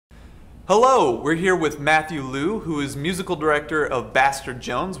Hello, we're here with Matthew Liu, who is musical director of Bastard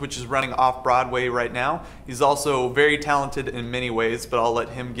Jones, which is running off Broadway right now. He's also very talented in many ways, but I'll let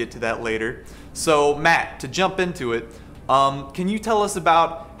him get to that later. So Matt, to jump into it, can you tell us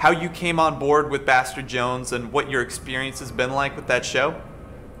about how you came on board with Bastard Jones and what your experience has been like with that show?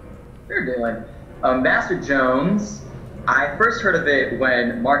 Sure, Dylan. Bastard Jones, I first heard of it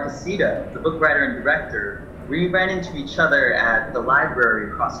when Mark Aceto, the book writer and director, we ran into each other at the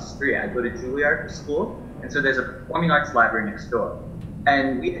library across the street. I go to Juilliard for school, and so there's a performing arts library next door.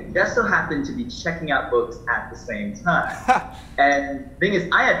 And we just so happened to be checking out books at the same time. And the thing is,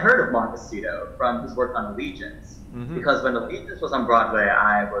 I had heard of Mark Aceto from his work on Allegiance, because when Allegiance was on Broadway,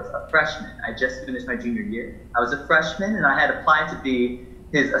 I was a freshman. I just finished my junior year. I was a freshman, and I had applied to be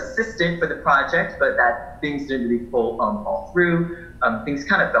his assistant for the project, but that things didn't really fall through. Things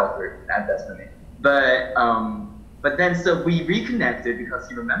kind of fell through at best for me. But then, so we reconnected because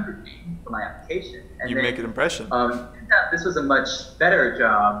he remembered me for my application. And you then, make an impression. This was a much better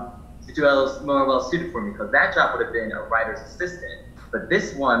job, more well suited for me, because that job would have been a writer's assistant. But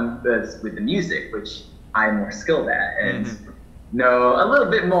this one was with the music, which I'm more skilled at and know a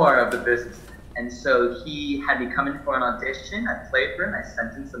little bit more of the business. And so he had me come in for an audition. I played for him. I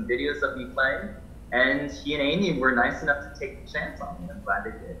sent him some videos of me playing. And he and Amy were nice enough to take the chance on me. I'm glad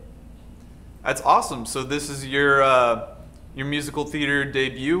they did. That's awesome. So this is your musical theater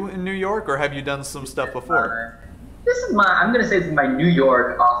debut in New York, or have you done some stuff before? I'm going to say this is my New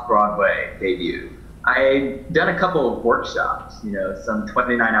York off-Broadway debut. I've done a couple of workshops, some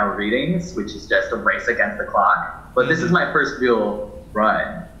 29-hour readings, which is just a race against the clock. But this is my first real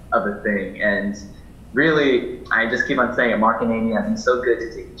run of a thing. And really, I just keep on saying it, Mark and Amy have been so good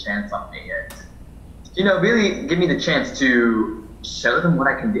to take a chance on me. And, really give me the chance to show them what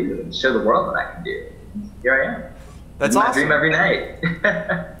I can do and show the world what I can do. Here I am. That's awesome. I dream every night.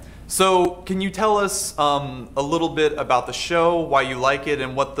 So can you tell us a little bit about the show, why you like it,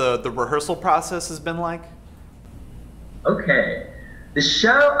 and what the rehearsal process has been like? Okay. The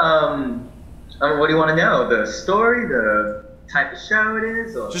show, what do you want to know? The story, the type of show it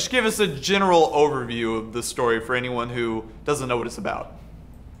is? Or? Just give us a general overview of the story for anyone who doesn't know what it's about.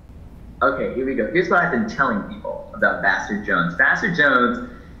 Okay, here we go. Here's what I've been telling people about Bastard Jones. Bastard Jones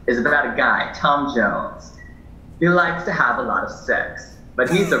is about a guy, Tom Jones, who likes to have a lot of sex,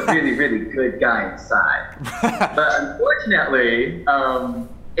 but he's a really, really good guy inside. But unfortunately,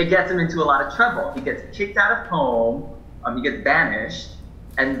 it gets him into a lot of trouble. He gets kicked out of home, he gets banished,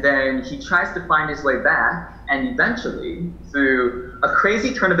 and then he tries to find his way back, and eventually, through a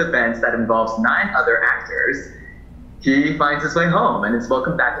crazy turn of events that involves 9 other actors, he finds his way home, and is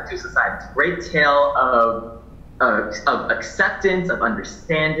welcomed back into society. It's a great tale of acceptance, of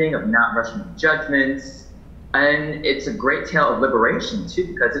understanding, of not rushing to judgments, and it's a great tale of liberation too,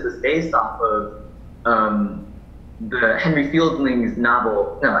 because it was based off of the Henry Fielding's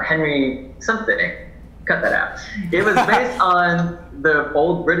novel, Henry something. Cut that out. It was based on the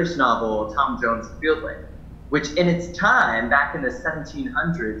old British novel Tom Jones and Fielding, which in its time, back in the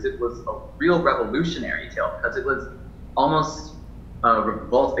 1700s, it was a real revolutionary tale, because it was almost a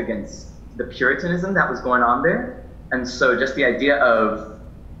revolt against the Puritanism that was going on there. And so just the idea of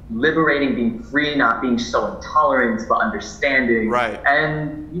liberating, being free, not being so intolerant, but understanding. Right.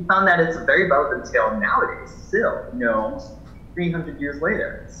 And you found that it's a very relevant tale nowadays still, almost 300 years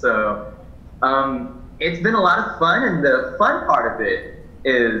later. So it's been a lot of fun, and the fun part of it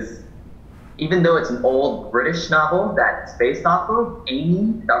is, even though it's an old British novel that it's based off of,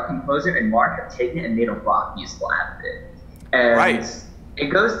 Amy, our composer, and Mark have taken it and made a rock musical out of it. And it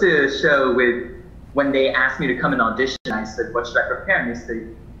goes to show when they asked me to come and audition, I said, what should I prepare? And they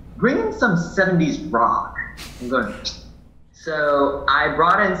said, bring in some 70s rock. I'm going, so I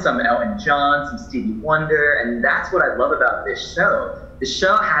brought in some Elton John, some Stevie Wonder, and that's what I love about this show. The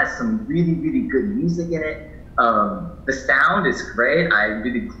show has some really, really good music in it. The sound is great. I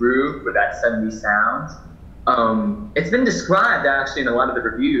really grew with that 70s sound. It's been described actually in a lot of the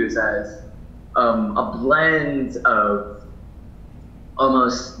reviews as a blend of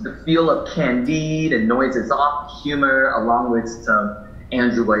almost the feel of Candide and Noises Off humor, along with some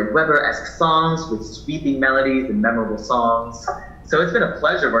Andrew Lloyd Webber-esque songs with sweeping melodies and memorable songs. So it's been a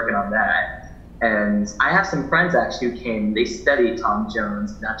pleasure working on that. And I have some friends actually who came, they studied Tom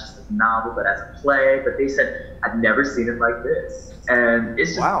Jones, not just as a novel, but as a play, but they said, I've never seen it like this. And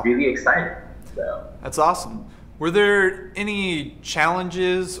it's just really exciting. So. That's awesome. Were there any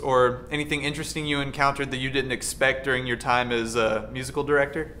challenges or anything interesting you encountered that you didn't expect during your time as a musical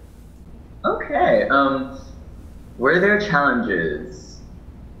director? Okay, were there challenges?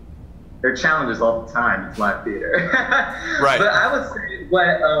 There are challenges all the time in live theater. Right. But I would say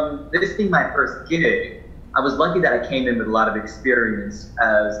this being my first gig, I was lucky that I came in with a lot of experience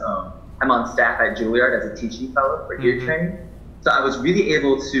as I'm on staff at Juilliard as a teaching fellow for ear training. So I was really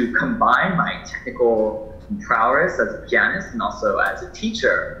able to combine my technical prowess as a pianist and also as a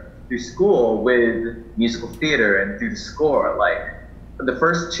teacher through school with musical theater and through the score. Like the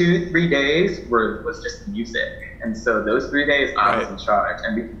first 2-3 days was just music, and so those 3 days I was in charge,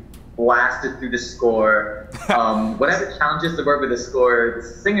 and we blasted through the score. Whatever challenges there were with the score, the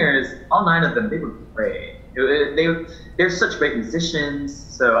singers, all 9 of them, they were great. They're such great musicians,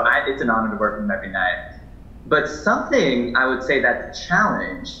 so it's an honor to work with them every night. But something I would say that the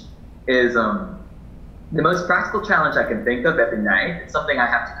challenge is the most practical challenge I can think of every night. It's something I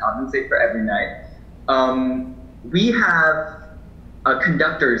have to compensate for every night. We have a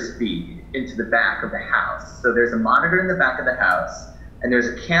conductor's feed into the back of the house. So there's a monitor in the back of the house, and there's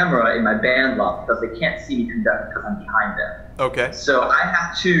a camera in my band loft because they can't see me conduct because I'm behind them. Okay. So I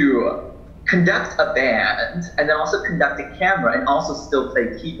have to conduct a band and then also conduct a camera and also still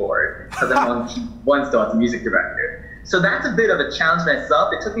play keyboard because I'm one still as a music director. So that's a bit of a challenge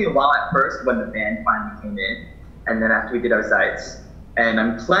myself. It took me a while at first when the band finally came in, and then after we did our sites, and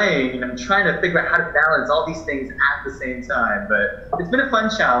I'm playing and I'm trying to figure out how to balance all these things at the same time. But it's been a fun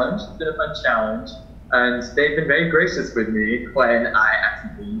challenge. And they've been very gracious with me when I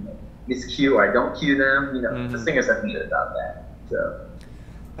accidentally miscue or I don't cue them. The singers have been good about that. So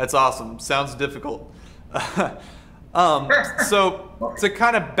that's awesome. Sounds difficult. So to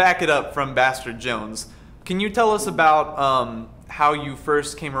kind of back it up from Bastard Jones, can you tell us about how you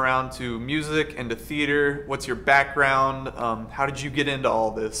first came around to music and to theater? What's your background? How did you get into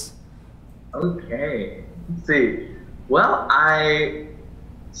all this? Okay, let's see. Well,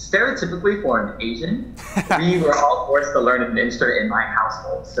 stereotypically for an Asian, we were all forced to learn an instrument in my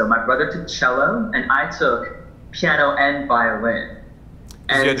household. So my brother took cello and I took piano and violin.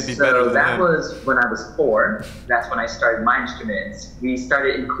 And so that was when I was 4. That's when I started my instruments. We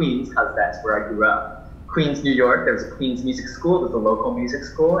started in Queens because that's where I grew up. Queens, New York, there was a Queens music school. It was a local music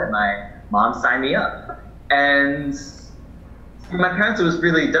school, and my mom signed me up. And for my parents, it was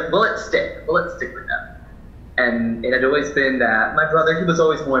really, will it stick with them? And it had always been that my brother, he was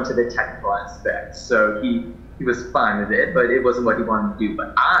always more into the technical aspect. So he was fine with it, but it wasn't what he wanted to do.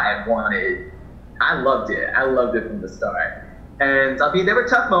 But I loved it. I loved it from the start. And there were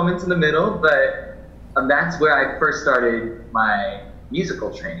tough moments in the middle, but that's where I first started my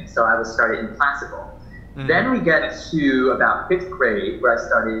musical training. So I was started in classical. Then we get to about 5th grade where I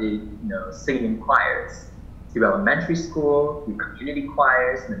started, singing in choirs. Through elementary school, through community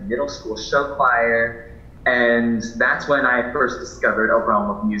choirs, and the middle school show choir. And that's when I first discovered a realm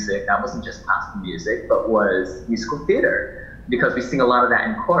of music that wasn't just classical music, but was musical theater, because we sing a lot of that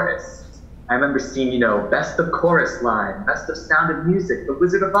in chorus. I remember seeing, Best of Chorus Line, Best of Sound of Music, The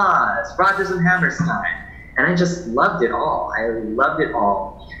Wizard of Oz, Rodgers and Hammerstein, and I just loved it all. I loved it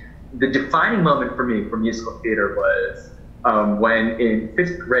all. The defining moment for me for musical theater was when in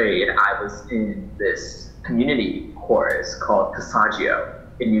 5th grade, I was in this community chorus called Cassaggio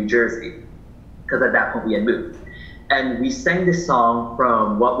in New Jersey, because at that point we had moved. And we sang this song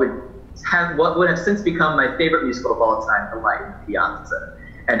from what would have since become my favorite musical of all time, The Light in the Piazza.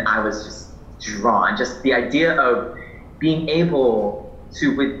 And I was just drawn, just the idea of being able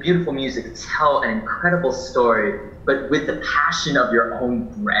to, with beautiful music, tell an incredible story, but with the passion of your own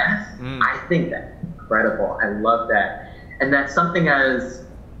breath. I think that's incredible. I love that. And that's something as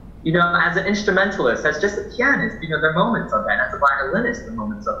an instrumentalist, as just a pianist, there are moments of that. As a violinist, there are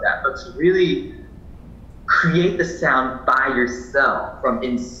moments of that. But to really create the sound by yourself from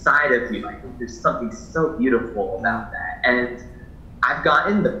inside of you, I think there's something so beautiful about that. And I've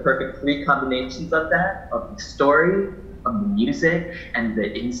gotten the perfect 3 combinations of that, of the story, of the music, and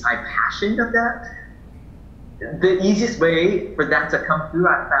the inside passion of that. The easiest way for that to come through,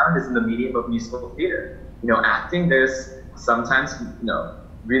 I found, is in the medium of musical theater. Acting, there's sometimes,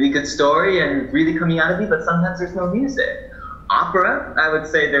 really good story and really coming out of you, but sometimes there's no music. Opera, I would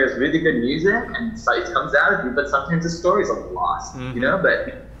say there's really good music and it comes out of you, but sometimes the stories are lost, But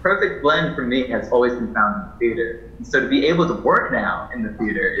the perfect blend for me has always been found in the theater. And so to be able to work now in the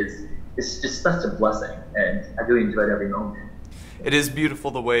theater is just such a blessing, and I really enjoyed every moment. It is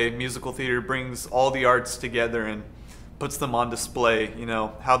beautiful the way musical theater brings all the arts together and puts them on display,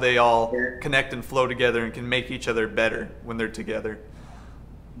 how they all connect and flow together and can make each other better when they're together.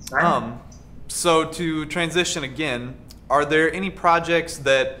 Right. So to transition again, are there any projects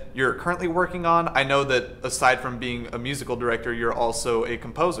that you're currently working on? I know that aside from being a musical director, you're also a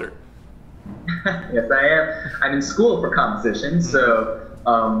composer. Yes, I am. I'm in school for composition, so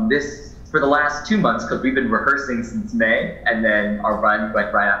this for the last 2 months, because we've been rehearsing since May, and then our run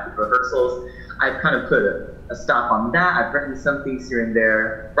went right after rehearsals, I've kind of put a stop on that. I've written some things here and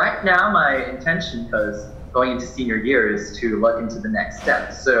there. Right now, my intention, because going into senior year, is to look into the next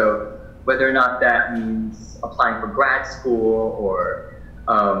step. So whether or not that means applying for grad school, or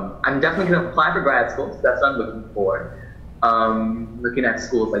I'm definitely going to apply for grad school, so that's what I'm looking for. Looking at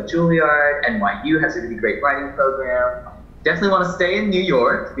schools like Juilliard, NYU has a really great writing program. Definitely want to stay in New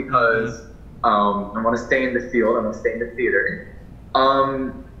York because I want to stay in the field. I want to stay in the theater.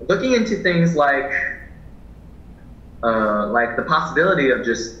 Looking into things like the possibility of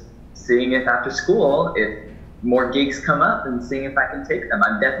just seeing if after school, if more gigs come up, and seeing if I can take them.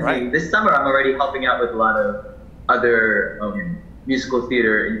 I'm definitely, this summer, I'm already helping out with a lot of other musical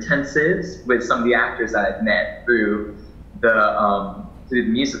theater intensives with some of the actors that I've met through the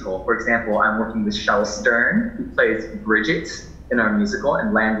musical. For example, I'm working with Cheryl Stern, who plays Bridget in our musical,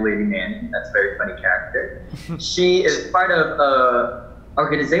 and Landlady Nanny. That's a very funny character. She is part of an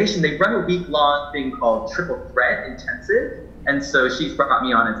organization. They run a week-long thing called Triple Threat Intensive, and so she's brought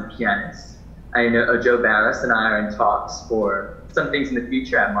me on as a pianist. I know Joe Barris and I are in talks for some things in the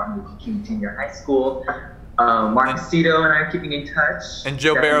future at Martin Luther King Junior High School. Mark Cito and I are keeping in touch. And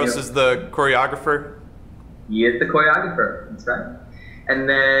Joe Barris is the choreographer? He is the choreographer, that's right. And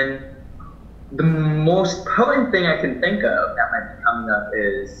then the most potent thing I can think of that might be coming up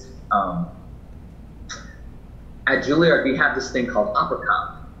is at Juilliard we have this thing called Opera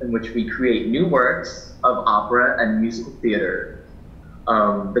Comp, in which we create new works of opera and musical theater.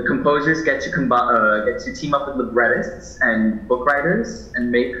 The composers get to team up with librettists and book writers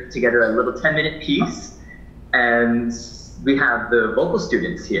and make together a little 10-minute piece. And we have the vocal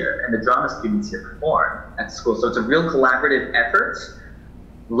students here and the drama students here perform at school. So it's a real collaborative effort.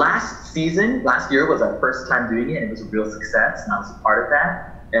 Last year was our first time doing it, and it was a real success, and I was a part of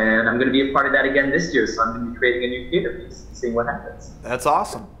that. And I'm going to be a part of that again this year, so I'm going to be creating a new theater piece and seeing what happens. That's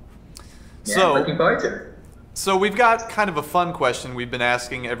awesome. Yeah, so, looking forward to it. So we've got kind of a fun question we've been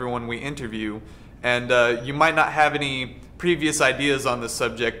asking everyone we interview, and you might not have any previous ideas on this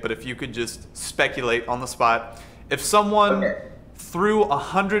subject, but if you could just speculate on the spot. If someone threw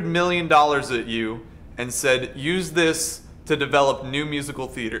 $100 million at you and said, use this to develop new musical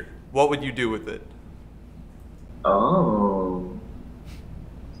theater, what would you do with it? Oh.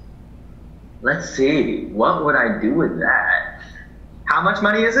 Let's see. What would I do with that? How much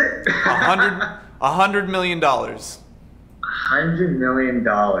money is it? $100 million. $100 million.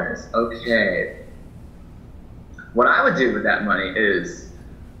 Okay. What I would do with that money is,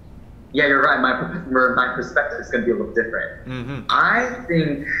 yeah, you're right. My perspective is going to be a little different. Mm-hmm. I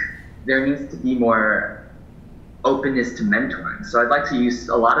think there needs to be more openness to mentoring. So I'd like to use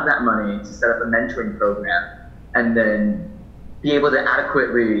a lot of that money to set up a mentoring program, and then be able to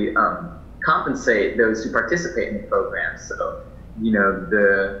adequately compensate those who participate in the program. So, you know,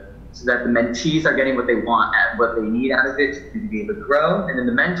 so that the mentees are getting what they want and what they need out of it to be able to grow, and then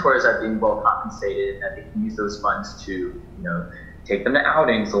the mentors are being well compensated, and that they can use those funds to, you know, take them to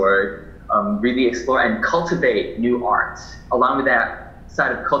outings or really explore and cultivate new art. Along with that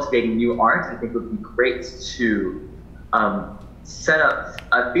side of cultivating new art, I think it would be great to set up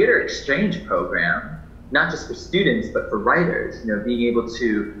a theater exchange program, not just for students, but for writers, you know, being able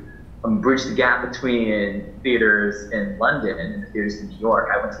to bridge the gap between theaters in London and the theaters in New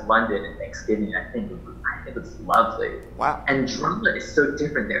York. I went to London at Thanksgiving, and I think it was lovely. Wow. And drama is so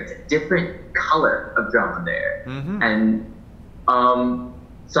different there. It's a different color of drama there. Mm-hmm. And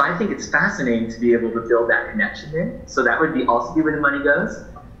so I think it's fascinating to be able to build that connection there. So that would also be where the money goes.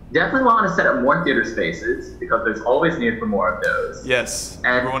 Definitely want to set up more theater spaces, because there's always need for more of those. Yes, and,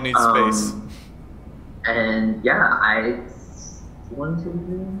 everyone needs space. And yeah,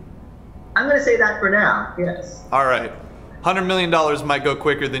 I'm going to say that for now, yes. All right. $100 million might go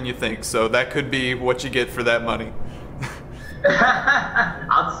quicker than you think, so that could be what you get for that money.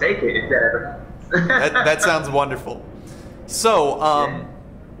 I'll take it if that ever happens. That sounds wonderful. So,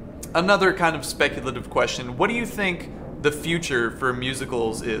 another kind of speculative question. What do you think the future for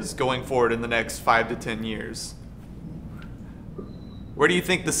musicals is going forward in the next 5 to 10 years? Where do you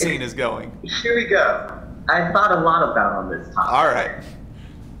think the scene is going? Here we go. I thought a lot about on this topic. All right.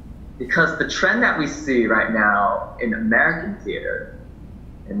 Because the trend that we see right now in American theater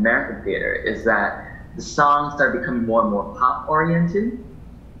is that the songs are becoming more and more pop-oriented,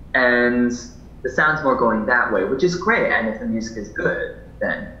 and the sound's more going that way, which is great. And if the music is good,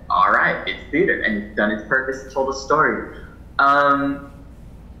 then all right, it's theater, and it's done its purpose, told a story. I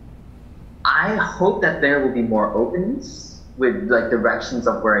hope that there will be more openness with like directions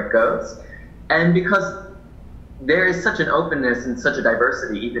of where it goes, and because there is such an openness and such a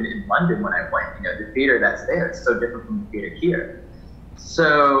diversity even in London when I went. You know, the theater that's there is so different from the theater here.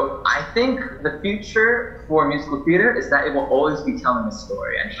 So I think the future for musical theater is that it will always be telling a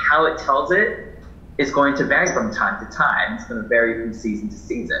story, and how it tells it is going to vary from time to time. It's going to vary from season to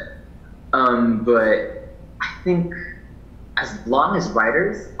season. But I think as long as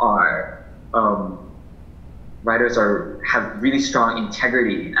writers have really strong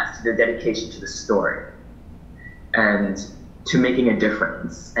integrity as to their dedication to the story and to making a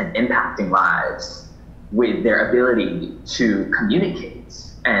difference and impacting lives with their ability to communicate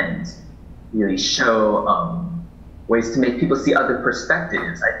and really show ways to make people see other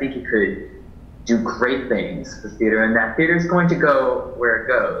perspectives, I think it could do great things for theater, and that theater is going to go where it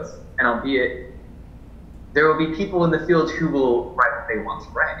goes. And albeit there will be people in the field who will write what they want to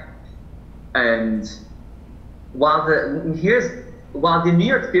write. And while the New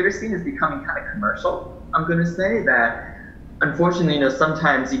York theater scene is becoming kind of commercial, I'm going to say that, unfortunately, you know,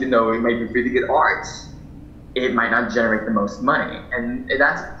 sometimes even though it might be really good art, it might not generate the most money, and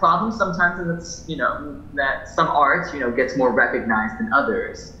that's a problem sometimes. And it's, you know, that some art, you know, gets more recognized than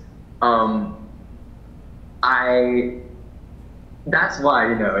others. That's why,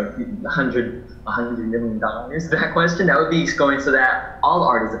 you know, $100 million, that question, that would be going so that all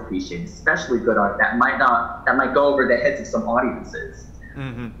art is appreciated, especially good art that might go over the heads of some audiences.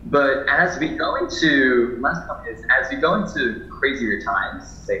 Mm-hmm. But as we go into crazier times,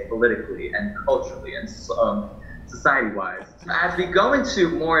 say politically and culturally and society-wise, as we go into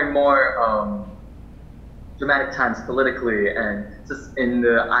more and more dramatic times politically and just in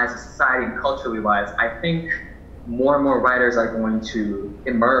the eyes of society and culturally-wise, I think more and more writers are going to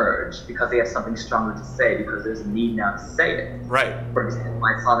emerge because they have something stronger to say, because there's a need now to say it. Right. For example,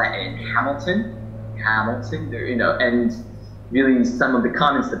 I saw that in Hamilton, you know, and really some of the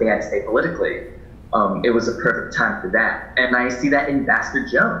comments that they had to say politically, it was a perfect time for that. And I see that in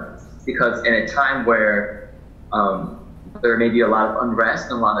Bastard Jones, because in a time where there may be a lot of unrest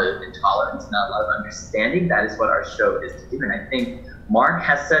and a lot of intolerance, not a lot of understanding, that is what our show is to do. And I think Mark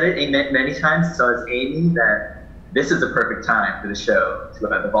has said it many times, so has Amy, that this is a perfect time for the show to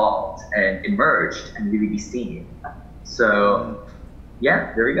have evolved and emerged and really be seen. So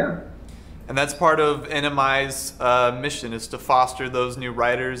yeah, there we go. And that's part of NMI's mission, is to foster those new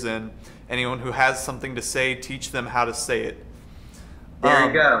writers, and anyone who has something to say, teach them how to say it. There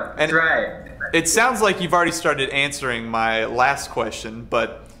you go. That's right. It sounds like you've already started answering my last question,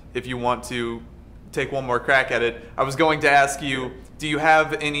 but if you want to take one more crack at it, I was going to ask you, do you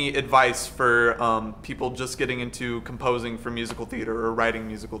have any advice for people just getting into composing for musical theater or writing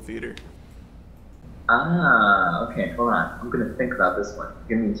musical theater? Okay, hold on. I'm going to think about this one.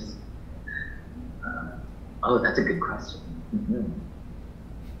 Give me just... oh, that's a good question. Mm-hmm.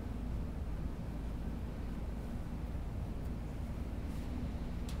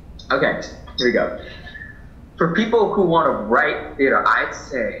 Okay, here we go. For people who want to write theater, I'd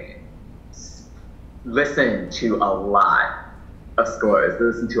say listen to a lot of scores,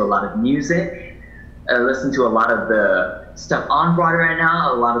 listen to a lot of music, listen to a lot of the stuff on Broadway right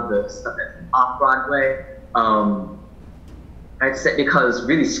now, a lot of the stuff that's off Broadway. I'd say, because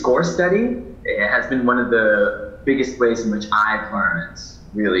really score study, it has been one of the biggest ways in which I've learned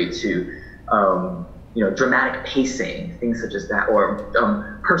really to, you know, dramatic pacing, things such as that, or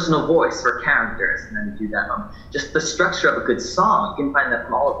personal voice for characters, and then you do that. Just the structure of a good song, you can find that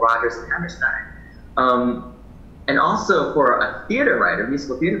from all of Rodgers and Hammerstein. And also for a theater writer,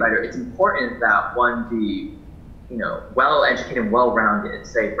 musical theater writer, it's important that one be, you know, well-educated and well-rounded.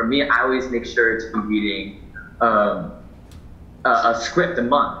 Say, for me, I always make sure to be reading a script a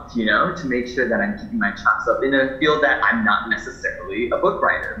month, you know, to make sure that I'm keeping my chops up in a field that I'm not necessarily a book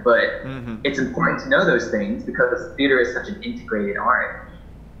writer. But it's important to know those things because theater is such an integrated art.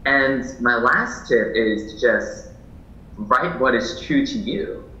 And my last tip is to just write what is true to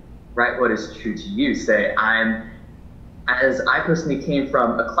you. Write what is true to you. Say, as I personally came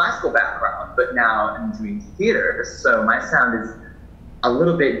from a classical background, but now I'm doing theater, so my sound is a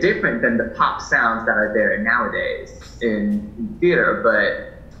little bit different than the pop sounds that are there nowadays in theater.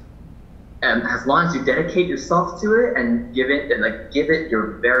 But as long as you dedicate yourself to it and give it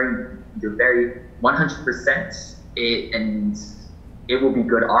your very 100%, it will be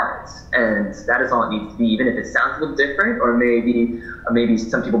good art, and that is all it needs to be. Even if it sounds a little different, or maybe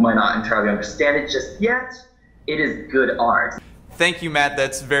some people might not entirely understand it just yet, it is good art. Thank you, Matt.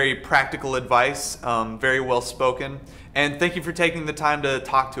 That's very practical advice, very well spoken. And thank you for taking the time to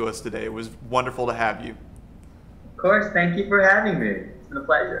talk to us today. It was wonderful to have you. Of course, thank you for having me. It's been a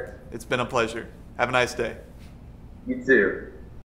pleasure. It's been a pleasure. Have a nice day. You too.